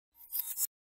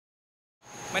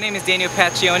My name is Daniel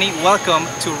Paccioni. Welcome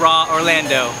to Raw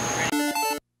Orlando.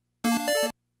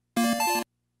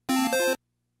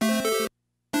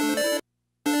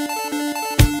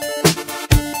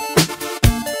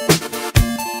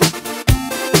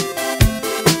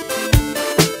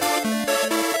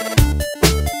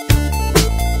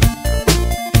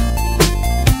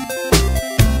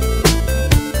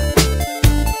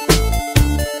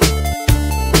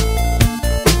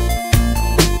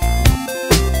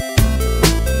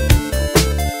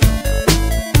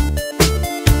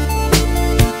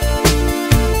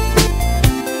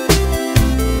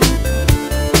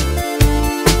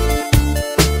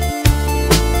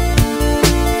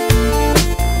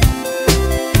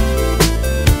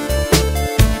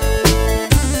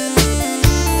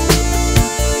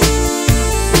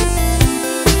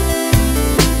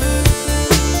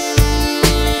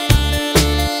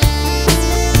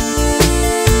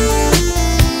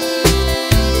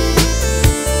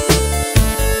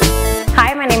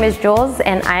 My name is Jules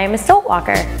and I am a stilt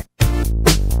walker.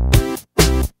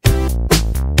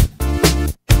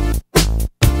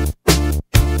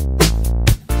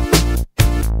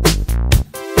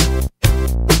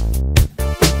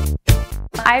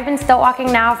 I've been stilt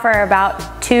walking now for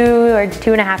about 2 or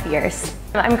 2.5 years.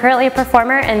 I'm currently a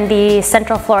performer in the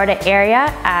Central Florida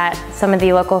area at some of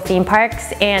the local theme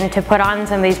parks, and to put on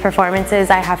some of these performances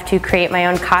I have to create my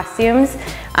own costumes.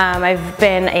 I've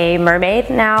been a mermaid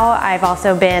now, I've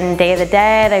also been Day of the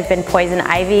Dead, I've been Poison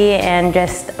Ivy, and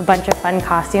just a bunch of fun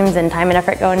costumes and time and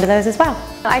effort go into those as well.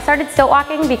 I started stilt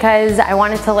walking because I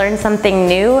wanted to learn something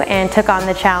new and took on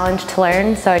the challenge to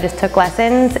learn, so I just took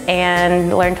lessons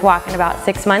and learned to walk in about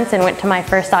 6 months and went to my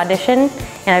first audition,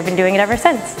 and I've been doing it ever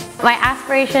since. My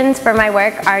aspirations for my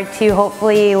work are to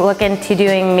hopefully look into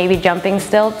doing maybe jumping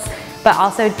stilts, but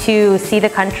also to see the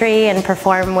country and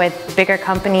perform with bigger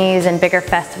companies and bigger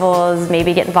festivals,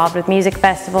 maybe get involved with music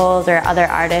festivals or other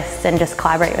artists and just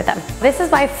collaborate with them. This is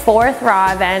my 4th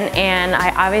Raw event, and I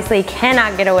obviously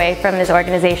cannot get away from this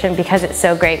organization because it's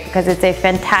so great, because it's a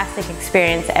fantastic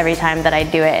experience every time that I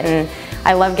do it, and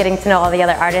I love getting to know all the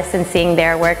other artists and seeing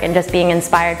their work and just being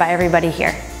inspired by everybody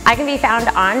here. I can be found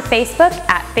on Facebook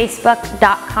at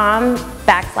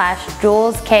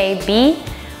facebook.com/JulesKB,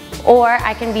 or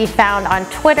I can be found on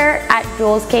Twitter at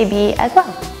JulesKB as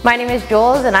well. My name is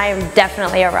Jules and I am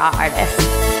definitely a raw artist.